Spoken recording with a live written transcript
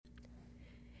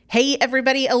Hey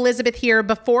everybody, Elizabeth here.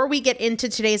 Before we get into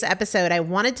today's episode, I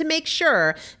wanted to make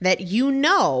sure that you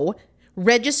know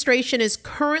registration is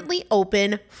currently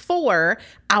open for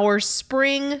our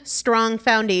Spring Strong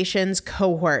Foundations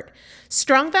cohort.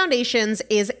 Strong Foundations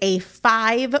is a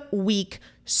 5-week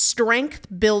strength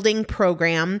building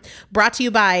program brought to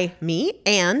you by me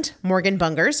and Morgan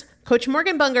Bungers. Coach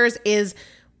Morgan Bungers is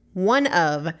one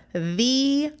of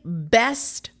the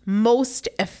best, most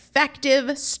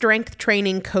effective strength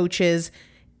training coaches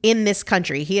in this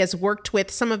country. He has worked with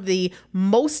some of the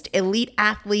most elite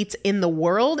athletes in the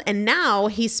world, and now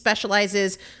he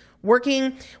specializes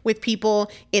working with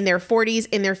people in their 40s,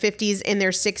 in their 50s, in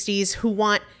their 60s who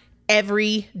want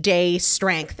everyday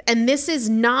strength. And this is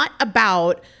not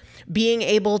about being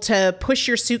able to push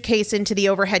your suitcase into the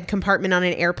overhead compartment on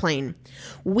an airplane.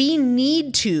 We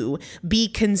need to be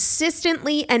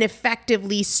consistently and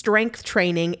effectively strength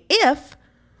training if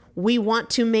we want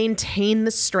to maintain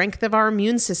the strength of our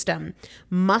immune system.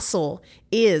 Muscle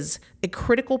is a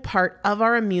critical part of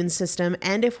our immune system,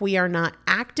 and if we are not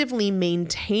actively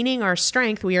maintaining our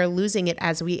strength, we are losing it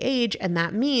as we age, and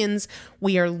that means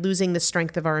we are losing the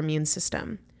strength of our immune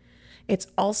system. It's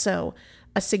also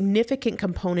a significant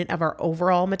component of our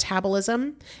overall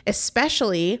metabolism,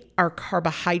 especially our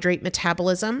carbohydrate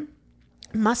metabolism.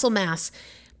 Muscle mass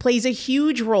plays a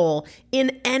huge role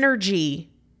in energy,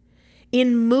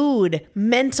 in mood,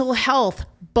 mental health,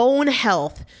 bone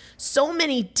health, so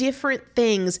many different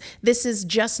things. This is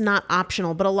just not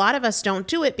optional, but a lot of us don't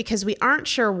do it because we aren't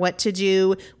sure what to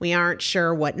do. We aren't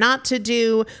sure what not to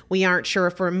do. We aren't sure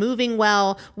if we're moving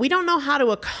well. We don't know how to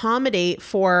accommodate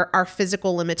for our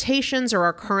physical limitations or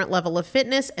our current level of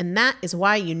fitness, and that is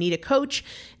why you need a coach,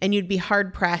 and you'd be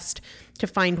hard-pressed to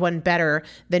find one better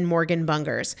than Morgan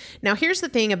Bungers. Now, here's the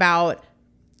thing about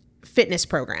fitness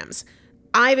programs.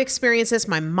 I've experienced this.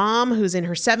 My mom, who's in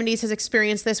her 70s, has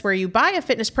experienced this, where you buy a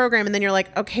fitness program and then you're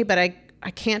like, okay, but I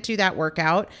can't do that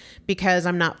workout because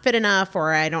I'm not fit enough,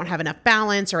 or I don't have enough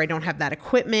balance, or I don't have that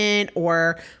equipment,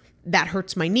 or that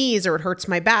hurts my knees, or it hurts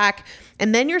my back.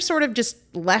 And then you're sort of just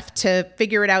left to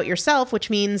figure it out yourself, which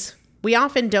means we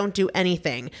often don't do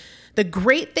anything. The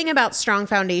great thing about Strong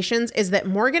Foundations is that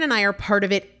Morgan and I are part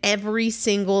of it every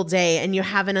single day, and you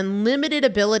have an unlimited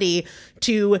ability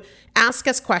to ask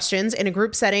us questions in a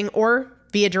group setting or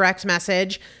via direct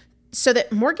message so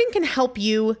that Morgan can help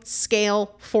you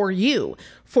scale for you,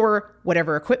 for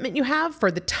whatever equipment you have, for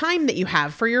the time that you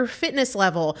have, for your fitness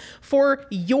level, for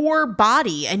your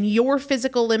body and your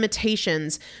physical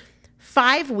limitations.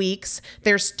 5 weeks,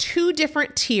 there's 2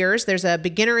 different tiers. There's a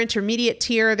beginner intermediate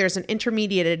tier. There's an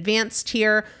intermediate advanced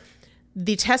tier.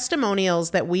 The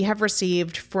testimonials that we have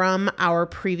received from our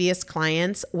previous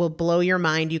clients will blow your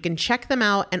mind. You can check them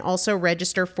out and also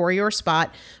register for your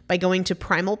spot by going to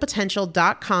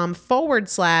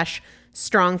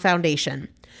primalpotential.com/strong foundation.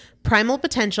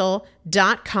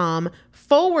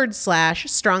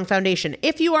 primalpotential.com/strong foundation.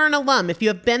 If you are an alum, if you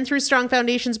have been through Strong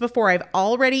Foundations before, I've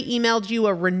already emailed you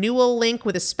a renewal link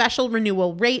with a special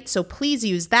renewal rate, so please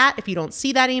use that. If you don't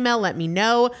see that email, let me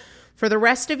know. For the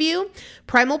rest of you,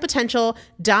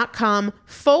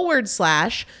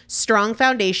 primalpotential.com/strong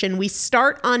foundation. We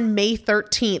start on May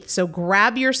 13th, so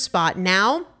grab your spot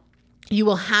now. You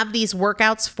will have these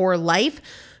workouts for life.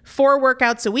 4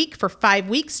 workouts a week for 5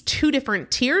 weeks, 2 different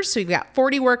tiers. So you've got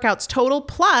 40 workouts total.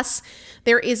 Plus,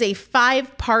 there is a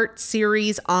 5-part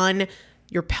series on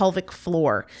your pelvic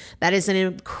floor. That is an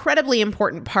incredibly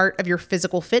important part of your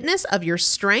physical fitness, of your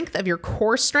strength, of your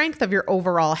core strength, of your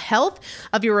overall health,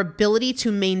 of your ability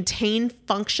to maintain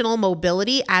functional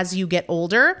mobility as you get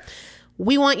older.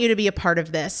 We want you to be a part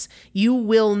of this. You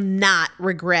will not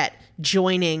regret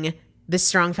joining the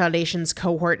Strong Foundations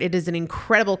cohort. It is an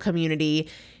incredible community.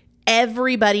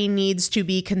 Everybody needs to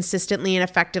be consistently and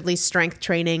effectively strength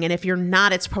training. And if you're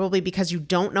not, it's probably because you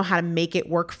don't know how to make it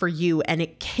work for you. And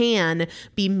it can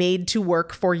be made to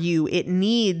work for you. It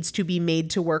needs to be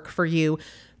made to work for you.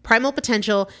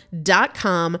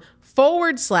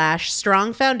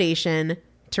 primalpotential.com/strong foundation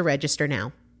to register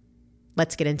now.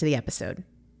 Let's get into the episode.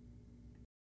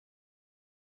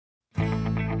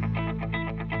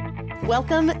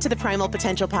 Welcome to the Primal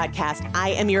Potential Podcast.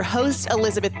 I am your host,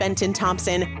 Elizabeth Benton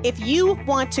Thompson. If you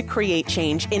want to create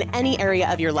change in any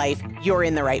area of your life, you're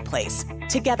in the right place.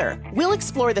 Together, we'll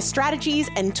explore the strategies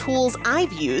and tools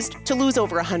I've used to lose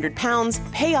over 100 pounds,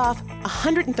 pay off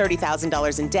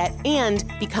 $130,000 in debt, and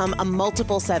become a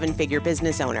multiple seven-figure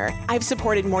business owner. I've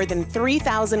supported more than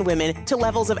 3,000 women to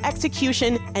levels of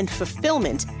execution and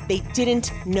fulfillment they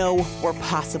didn't know were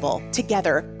possible.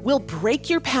 Together, we'll break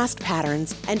your past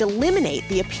patterns and eliminate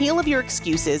the appeal of your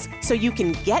excuses so you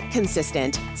can get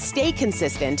consistent, stay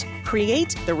consistent,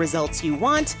 create the results you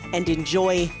want, and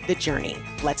enjoy the journey.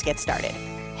 Let's get started.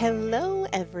 Hello,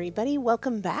 everybody.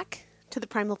 Welcome back to the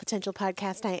Primal Potential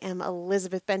Podcast. I am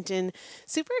Elizabeth Benton.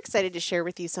 Super excited to share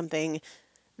with you something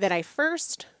that I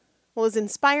first was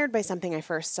inspired by something I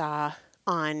first saw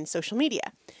on social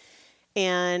media.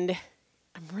 And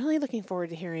I'm really looking forward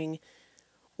to hearing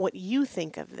what you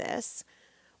think of this,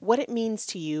 what it means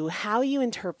to you, how you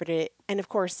interpret it, and of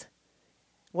course,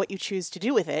 what you choose to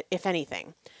do with it, if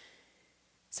anything.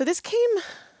 So this came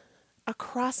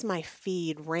across my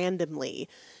feed randomly,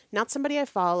 not somebody I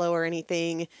follow or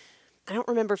anything. I don't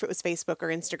remember if it was Facebook or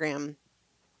Instagram,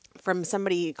 from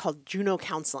somebody called Juno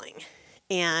Counseling.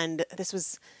 And this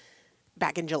was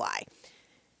back in July.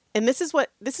 And this is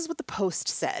what the post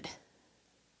said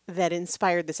that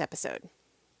inspired this episode.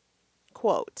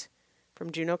 Quote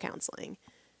from Juno Counseling: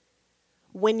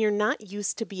 "When you're not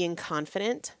used to being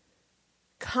confident,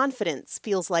 confidence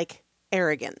feels like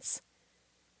arrogance.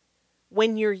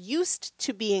 When you're used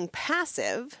to being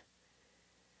passive,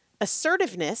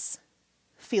 assertiveness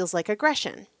feels like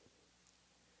aggression.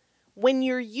 When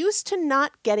you're used to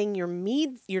not getting your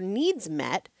needs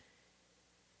met,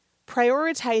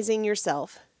 prioritizing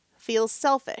yourself feels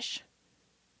selfish.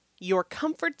 Your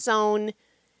comfort zone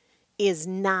is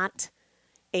not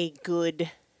a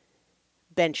good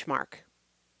benchmark."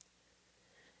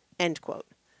 End quote.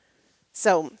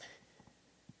 So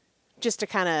just to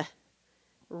kind of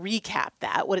recap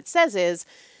that, what it says is,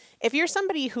 if you're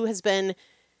somebody who has been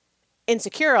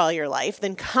insecure all your life,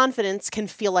 then confidence can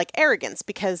feel like arrogance,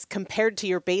 because compared to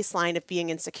your baseline of being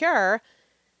insecure,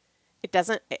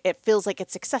 it feels like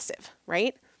it's excessive,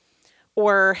 right?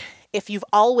 Or if you've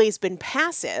always been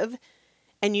passive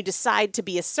and you decide to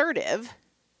be assertive,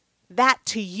 that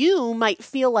to you might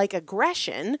feel like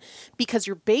aggression because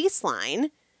your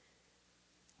baseline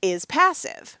is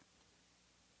passive.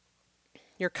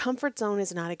 Your comfort zone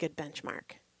is not a good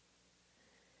benchmark.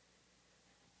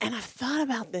 And I've thought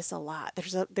about this a lot.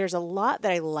 There's a lot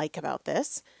that I like about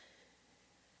this.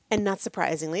 And not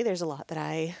surprisingly, there's a lot that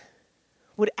I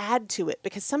would add to it,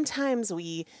 because sometimes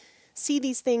we see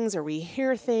these things or we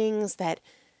hear things that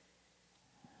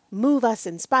move us,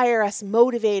 inspire us,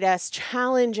 motivate us,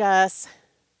 challenge us,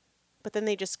 but then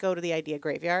they just go to the idea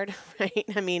graveyard, right?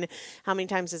 I mean, how many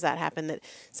times does that happen, that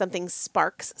something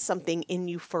sparks something in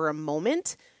you for a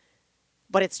moment,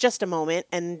 but it's just a moment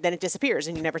and then it disappears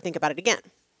and you never think about it again?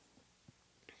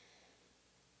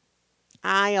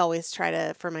 I always try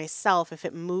to, for myself, if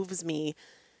it moves me,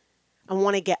 I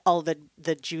want to get all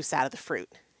the juice out of the fruit,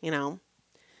 you know?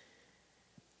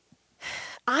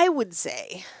 I would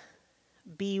say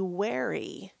be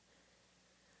wary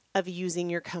of using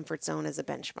your comfort zone as a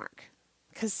benchmark,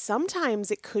 because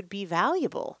sometimes it could be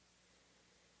valuable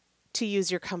to use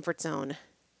your comfort zone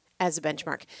as a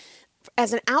benchmark.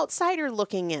 As an outsider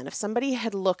looking in, if somebody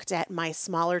had looked at my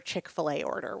smaller Chick-fil-A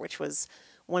order, which was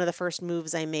one of the first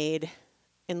moves I made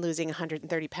in losing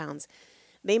 130 pounds,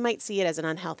 they might see it as an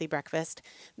unhealthy breakfast.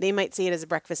 They might see it as a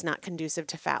breakfast not conducive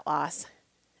to fat loss.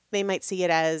 They might see it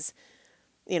as,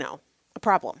 a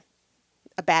problem,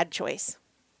 a bad choice.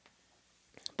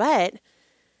 But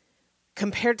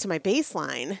compared to my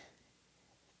baseline,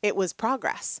 it was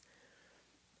progress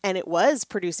and it was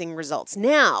producing results.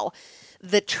 Now,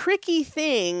 the tricky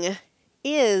thing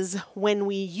is when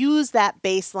we use that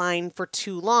baseline for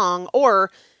too long,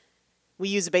 or we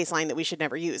use a baseline that we should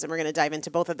never use. And we're going to dive into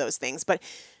both of those things. But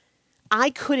I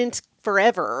couldn't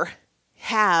forever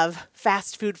have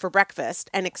fast food for breakfast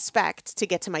and expect to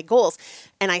get to my goals.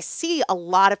 And I see a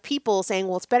lot of people saying,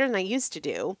 well, it's better than I used to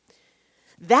do.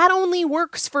 That only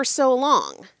works for so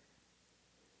long.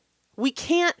 We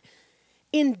can't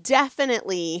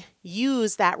indefinitely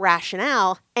use that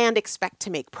rationale and expect to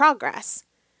make progress.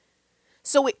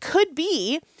 So it could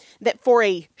be that for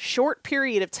a short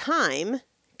period of time,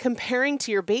 comparing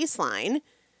to your baseline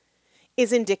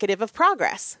is indicative of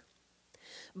progress.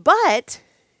 But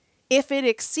if it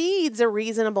exceeds a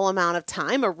reasonable amount of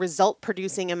time, a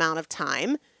result-producing amount of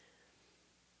time,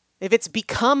 if it's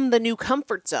become the new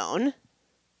comfort zone,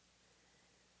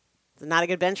 it's not a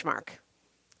good benchmark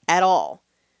at all.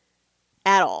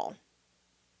 At all.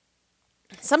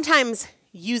 Sometimes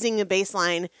using a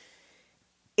baseline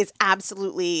is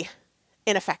absolutely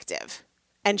ineffective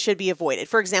and should be avoided.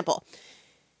 For example,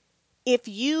 If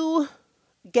you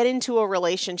get into a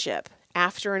relationship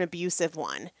after an abusive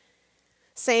one,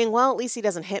 saying, well, at least he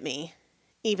doesn't hit me,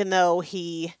 even though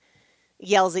he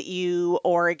yells at you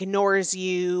or ignores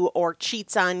you or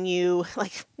cheats on you,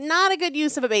 like not a good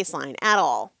use of a baseline at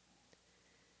all.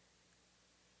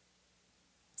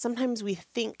 Sometimes we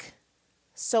think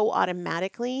so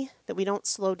automatically that we don't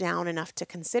slow down enough to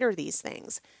consider these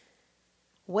things.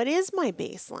 What is my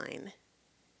baseline?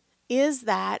 Is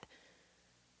that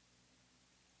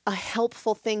a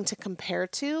helpful thing to compare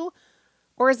to,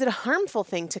 or is it a harmful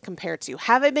thing to compare to?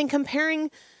 Have I been comparing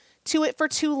to it for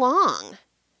too long?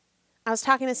 I was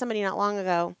talking to somebody not long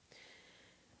ago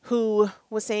who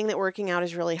was saying that working out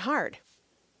is really hard.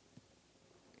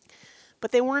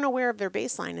 But they weren't aware of their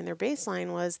baseline, and their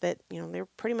baseline was that, they're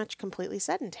pretty much completely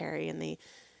sedentary, and they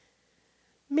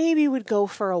maybe would go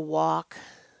for a walk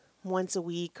once a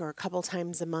week or a couple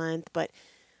times a month, but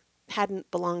hadn't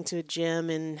belonged to a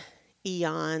gym in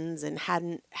eons and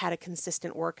hadn't had a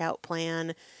consistent workout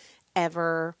plan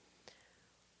ever.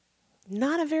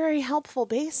 Not a very helpful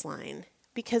baseline,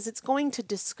 because it's going to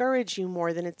discourage you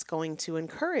more than it's going to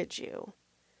encourage you.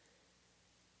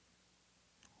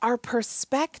 Our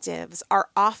perspectives are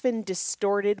often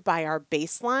distorted by our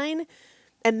baseline,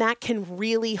 and that can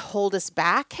really hold us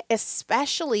back,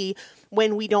 especially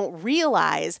when we don't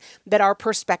realize that our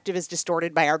perspective is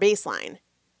distorted by our baseline.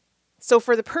 So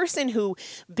for the person who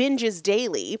binges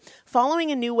daily,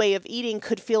 following a new way of eating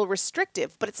could feel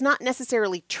restrictive, but it's not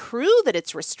necessarily true that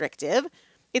it's restrictive.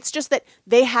 It's just that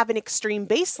they have an extreme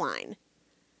baseline.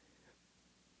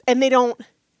 And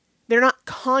they're not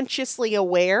consciously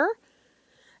aware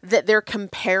that they're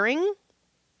comparing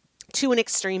to an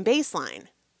extreme baseline.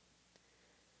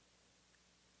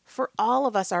 For all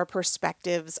of us, our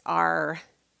perspectives are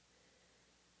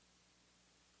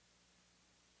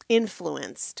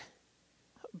influenced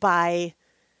by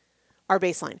our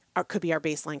baseline. It could be our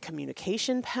baseline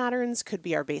communication patterns, could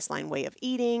be our baseline way of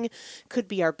eating, could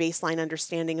be our baseline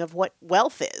understanding of what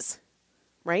wealth is,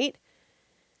 right?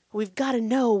 We've got to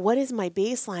know, what is my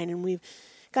baseline? And we've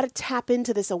got to tap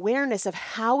into this awareness of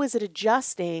how is it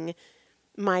adjusting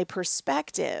my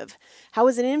perspective? How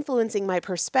is it influencing my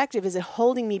perspective? Is it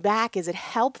holding me back? Is it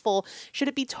helpful? Should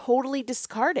it be totally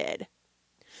discarded?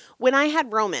 When I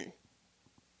had Roman,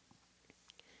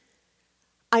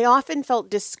 I often felt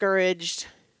discouraged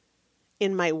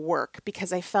in my work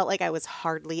because I felt like I was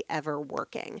hardly ever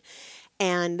working.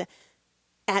 And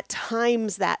at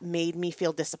times that made me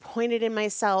feel disappointed in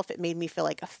myself. It made me feel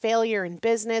like a failure in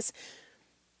business,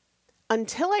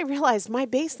 until I realized my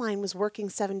baseline was working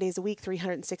 7 days a week,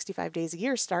 365 days a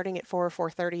year, starting at 4 or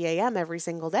 4:30 a.m. every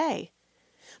single day.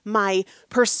 My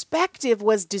perspective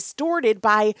was distorted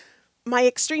by my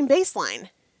extreme baseline.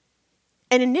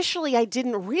 And initially, I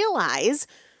didn't realize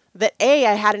that A,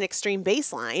 I had an extreme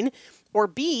baseline, or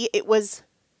B, it was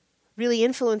really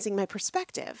influencing my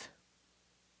perspective.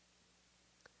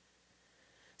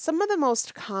 Some of the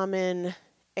most common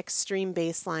extreme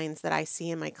baselines that I see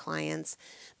in my clients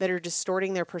that are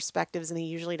distorting their perspectives, and they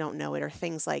usually don't know it, are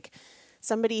things like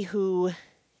somebody who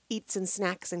eats and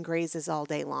snacks and grazes all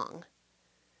day long.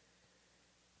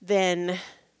 Then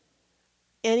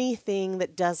anything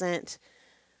that doesn't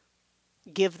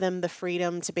give them the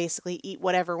freedom to basically eat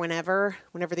whatever, whenever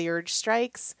the urge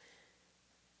strikes,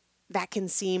 that can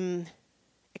seem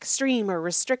extreme or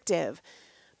restrictive.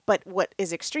 But what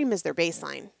is extreme is their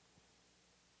baseline.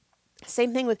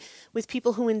 Same thing with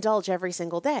people who indulge every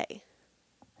single day.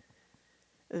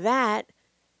 That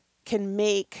can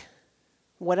make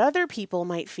what other people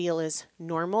might feel is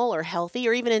normal or healthy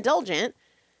or even indulgent,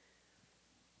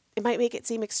 it might make it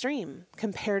seem extreme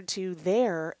compared to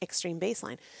their extreme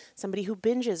baseline. Somebody who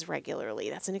binges regularly,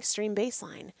 that's an extreme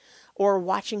baseline. Or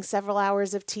watching several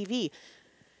hours of TV.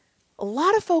 A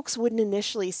lot of folks wouldn't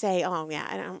initially say, "Oh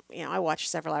yeah, I watch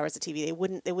several hours of TV."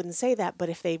 They wouldn't say that. But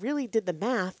if they really did the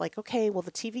math, like, okay, well, the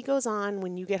TV goes on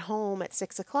when you get home at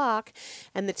 6 o'clock,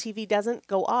 and the TV doesn't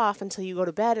go off until you go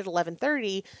to bed at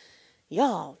 11:30.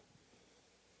 Y'all,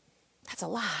 that's a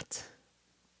lot.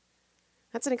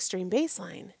 That's an extreme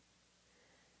baseline.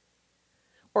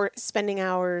 Or spending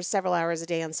several hours a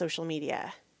day on social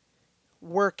media,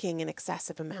 working an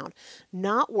excessive amount,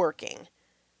 not working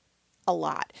a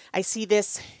lot. I see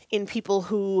this in people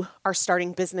who are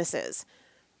starting businesses,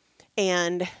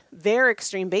 and their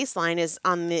extreme baseline is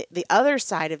on the other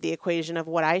side of the equation of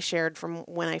what I shared from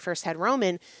when I first had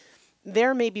Roman.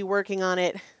 They're maybe working on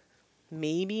it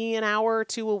maybe an hour or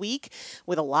two a week,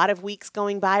 with a lot of weeks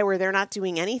going by where they're not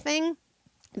doing anything.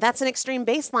 That's an extreme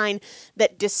baseline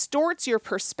that distorts your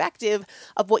perspective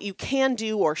of what you can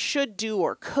do or should do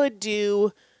or could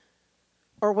do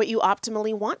or what you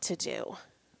optimally want to do.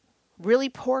 Really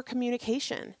poor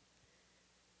communication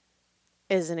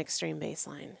is an extreme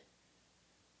baseline.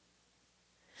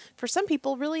 For some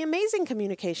people, really amazing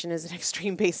communication is an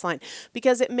extreme baseline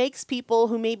because it makes people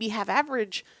who maybe have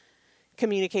average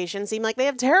communication seem like they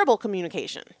have terrible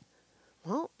communication.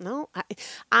 Well, no,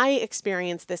 I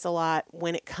experience this a lot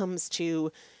when it comes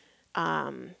to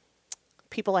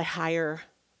people I hire.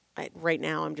 Right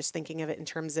now, I'm just thinking of it in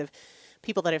terms of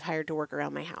people that I've hired to work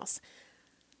around my house.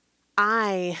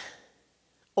 I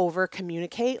over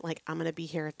communicate, like I'm going to be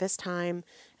here at this time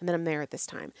and then I'm there at this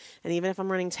time. And even if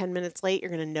I'm running 10 minutes late, you're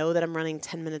going to know that I'm running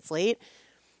 10 minutes late.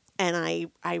 And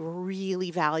I really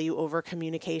value over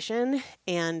communication.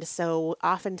 And so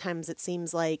oftentimes it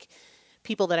seems like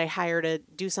people that I hire to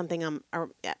do something or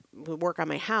work on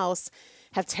my house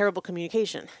have terrible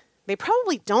communication. They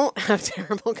probably don't have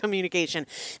terrible communication.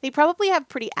 They probably have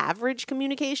pretty average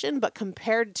communication, but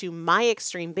compared to my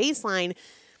extreme baseline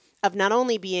of not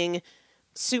only being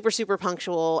super, super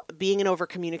punctual, being an over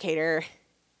communicator,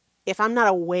 if I'm not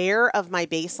aware of my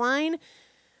baseline,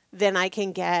 then I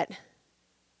can get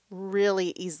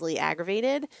really easily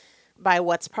aggravated by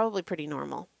what's probably pretty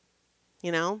normal.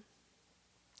 You know,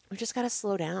 we just got to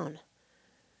slow down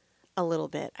a little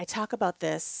bit. I talk about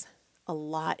this a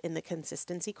lot in the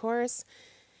consistency course.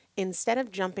 Instead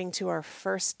of jumping to our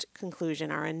first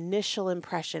conclusion, our initial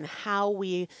impression, how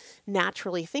we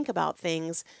naturally think about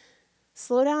things,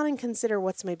 slow down and consider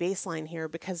what's my baseline here,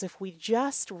 because if we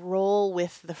just roll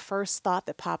with the first thought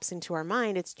that pops into our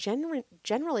mind, it's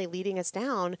generally leading us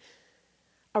down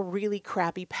a really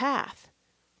crappy path.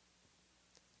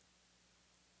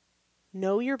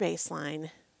 Know your baseline.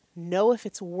 Know if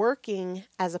it's working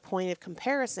as a point of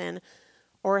comparison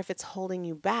or if it's holding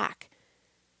you back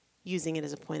using it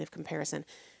as a point of comparison.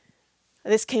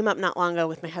 This came up not long ago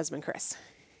with my husband, Chris.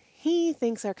 He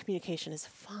thinks our communication is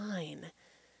fine.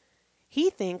 He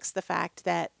thinks the fact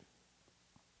that,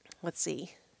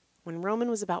 when Roman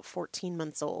was about 14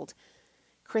 months old,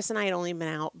 Chris and I had only been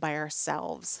out by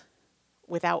ourselves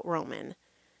without Roman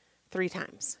 3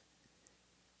 times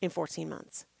in 14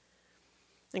 months.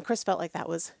 And Chris felt like that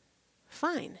was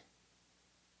fine.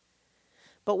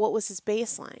 But what was his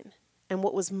baseline? And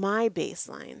what was my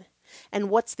baseline? And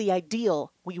what's the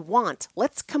ideal we want?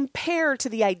 Let's compare to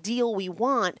the ideal we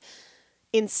want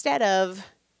instead of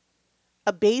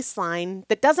a baseline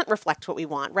that doesn't reflect what we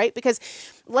want, right? Because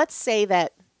let's say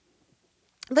that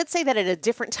at a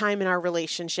different time in our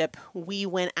relationship, we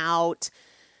went out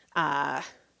by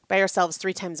ourselves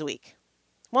 3 times a week.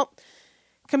 Well,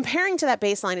 comparing to that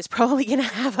baseline is probably going to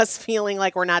have us feeling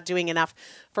like we're not doing enough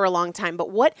for a long time. But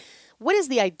what is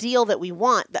the ideal that we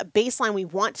want, the baseline we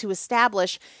want to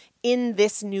establish in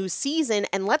this new season?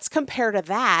 And let's compare to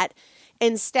that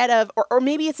instead of, or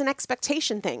maybe it's an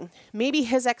expectation thing. Maybe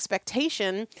his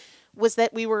expectation was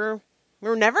that we were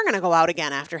never going to go out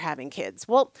again after having kids.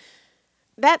 Well,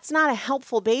 that's not a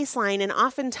helpful baseline. And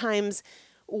oftentimes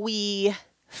we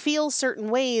feel certain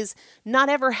ways not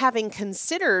ever having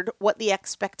considered what the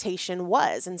expectation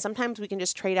was. And sometimes we can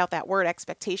just trade out that word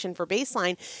expectation for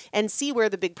baseline and see where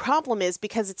the big problem is,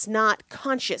 because it's not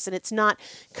conscious and it's not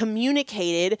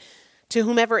communicated to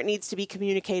whomever it needs to be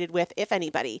communicated with, if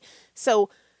anybody. So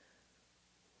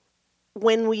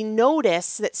when we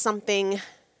notice that something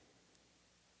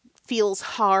feels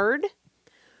hard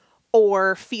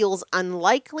or feels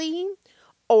unlikely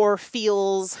or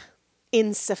feels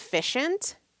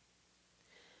insufficient,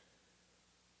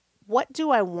 what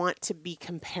do I want to be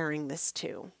comparing this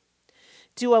to?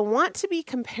 Do I want to be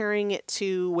comparing it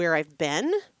to where I've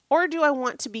been, or do I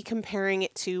want to be comparing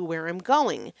it to where I'm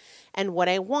going and what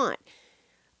I want?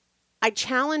 I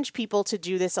challenge people to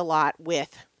do this a lot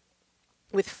with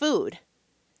food.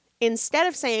 Instead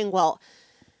of saying, well,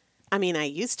 I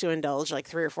used to indulge like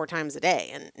 3 or 4 times a day,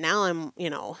 and now I'm,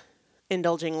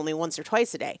 indulging only once or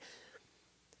twice a day.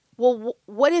 Well,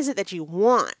 what is it that you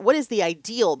want? What is the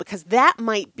ideal? Because that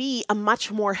might be a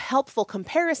much more helpful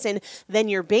comparison than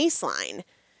your baseline.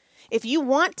 If you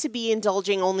want to be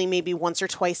indulging only maybe once or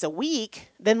twice a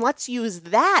week, then let's use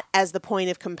that as the point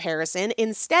of comparison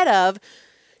instead of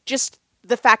just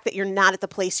the fact that you're not at the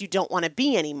place you don't want to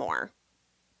be anymore.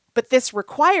 But this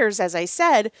requires, as I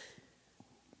said,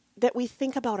 that we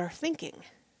think about our thinking,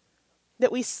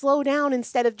 that we slow down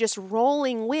instead of just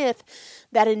rolling with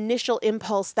that initial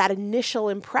impulse, that initial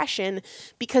impression,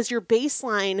 because your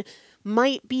baseline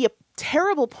might be a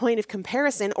terrible point of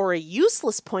comparison or a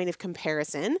useless point of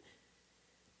comparison,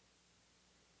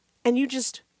 and you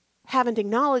just haven't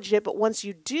acknowledged it. But once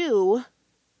you do,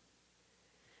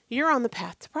 you're on the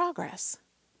path to progress.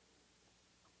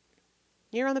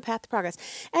 You're on the path to progress.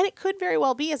 And it could very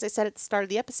well be, as I said at the start of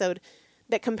the episode,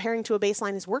 that comparing to a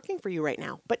baseline is working for you right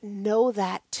now. But know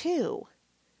that too.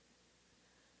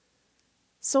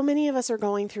 So many of us are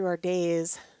going through our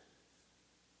days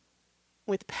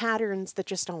with patterns that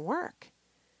just don't work.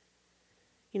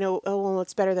 Oh, well,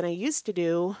 it's better than I used to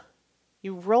do.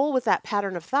 You roll with that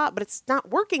pattern of thought, but it's not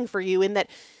working for you in that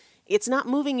it's not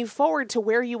moving you forward to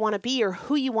where you want to be or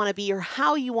who you want to be or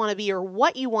how you want to be or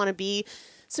what you want to be.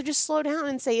 So just slow down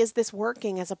and say, is this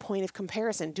working as a point of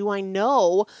comparison? Do I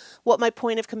know what my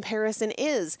point of comparison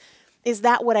is? Is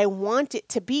that what I want it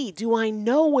to be? Do I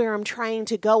know where I'm trying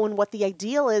to go and what the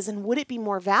ideal is? And would it be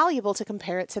more valuable to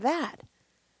compare it to that?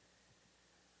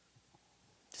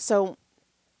 So,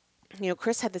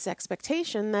 Chris had this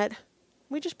expectation that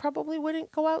we just probably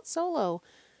wouldn't go out solo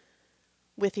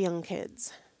with young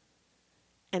kids.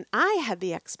 And I had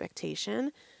the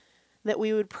expectation that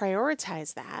we would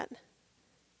prioritize that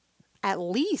at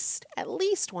least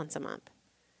once a month.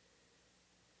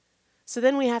 So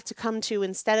then we have to come to,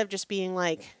 instead of just being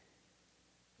like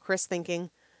Chris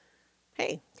thinking,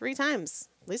 hey, 3 times,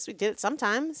 at least we did it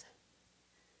sometimes.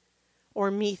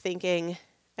 Or me thinking,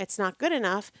 it's not good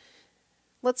enough.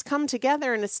 Let's come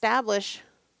together and establish,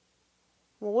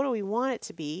 well, what do we want it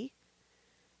to be?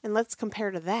 And let's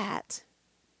compare to that.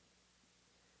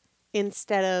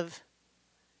 Instead of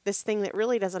this thing that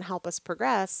really doesn't help us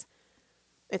progress,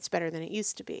 it's better than it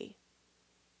used to be.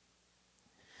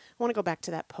 I want to go back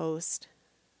to that post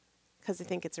because I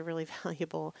think it's a really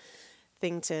valuable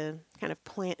thing to kind of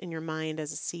plant in your mind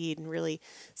as a seed and really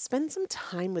spend some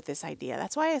time with this idea.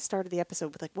 That's why I started the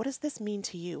episode with what does this mean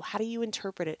to you? How do you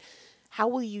interpret it? How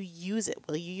will you use it?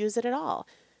 Will you use it at all?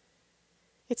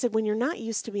 It said, when you're not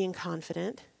used to being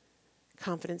confident,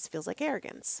 confidence feels like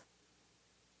arrogance.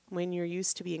 When you're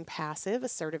used to being passive,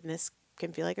 assertiveness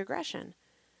can feel like aggression.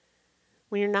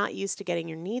 When you're not used to getting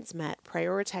your needs met,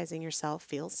 prioritizing yourself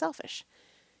feels selfish.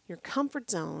 Your comfort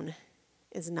zone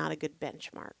is not a good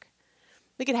benchmark.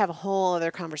 We could have a whole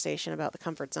other conversation about the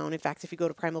comfort zone. In fact, if you go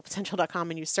to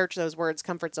primalpotential.com and you search those words,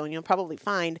 comfort zone, you'll probably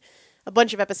find a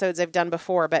bunch of episodes I've done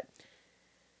before, but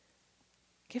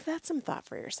give that some thought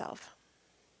for yourself.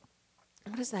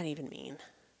 What does that even mean?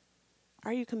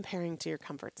 Are you comparing to your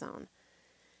comfort zone?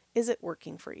 Is it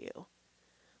working for you?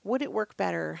 Would it work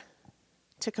better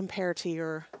to compare to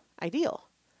your ideal?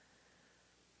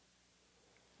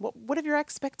 What have your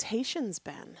expectations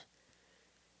been?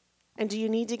 And do you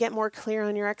need to get more clear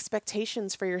on your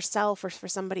expectations for yourself or for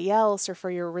somebody else or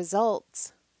for your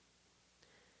results?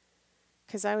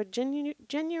 Because I would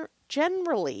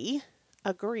generally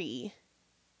agree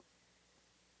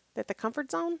that the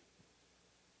comfort zone,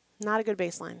 not a good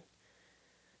baseline.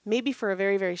 Maybe for a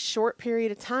very, very short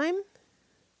period of time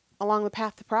along the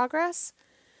path to progress,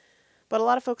 but a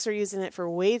lot of folks are using it for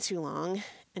way too long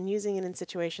and using it in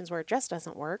situations where it just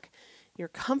doesn't work. Your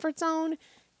comfort zone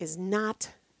is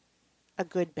not a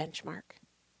good benchmark.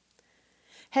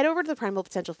 Head over to the Primal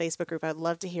Potential Facebook group. I'd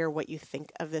love to hear what you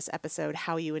think of this episode,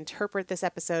 how you interpret this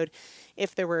episode,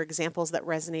 if there were examples that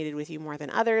resonated with you more than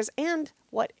others, and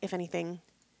what, if anything,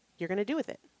 you're going to do with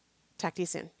it. Talk to you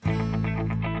soon.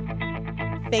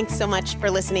 Thanks so much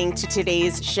for listening to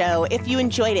today's show. If you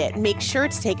enjoyed it, make sure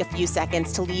to take a few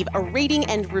seconds to leave a rating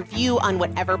and review on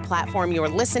whatever platform you're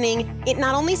listening. It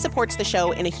not only supports the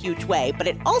show in a huge way, but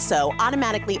it also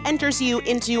automatically enters you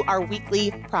into our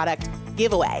weekly product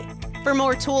giveaway. For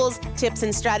more tools, tips,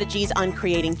 and strategies on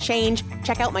creating change,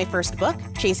 check out my first book,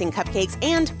 Chasing Cupcakes,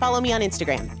 and follow me on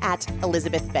Instagram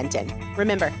 @ElizabethBenton.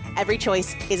 Remember, every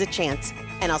choice is a chance,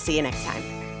 and I'll see you next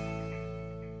time.